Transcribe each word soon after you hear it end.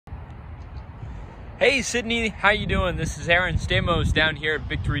Hey Sydney, how you doing? This is Aaron Stamos down here at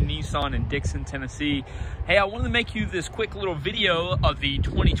Victory Nissan in Dickson, Tennessee. Hey, I wanted to make you this quick little video of the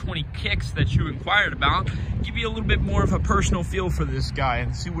 2020 Kicks that you inquired about. Give you a little bit more of a personal feel for this guy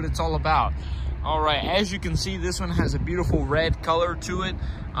and see what it's all about. All right, as you can see, this one has a beautiful red color to it.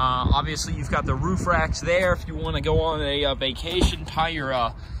 Obviously, you've got the roof racks there if you want to go on a vacation, tie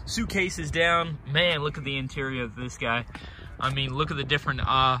your suitcases down. Man, look at the interior of this guy. I mean, look at the different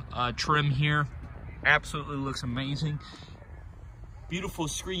trim here. Absolutely looks amazing. Beautiful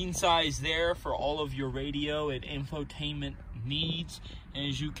screen size there for all of your radio and infotainment needs. And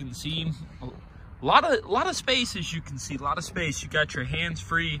as you can see, a lot of space. As you can see, a lot of space. You got your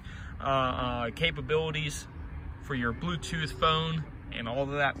hands-free capabilities for your Bluetooth phone and all of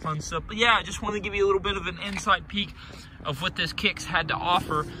that fun stuff. But yeah, I just want to give you a little bit of an inside peek of what this Kicks had to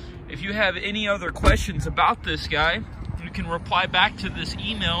offer. If you have any other questions about this guy, you can reply back to this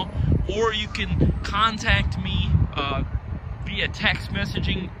email, or you can contact me via text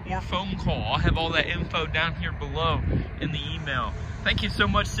messaging or phone call. I'll have all that info down here below in the email. Thank you so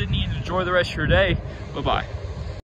much, Sydney, and enjoy the rest of your day. Bye-bye.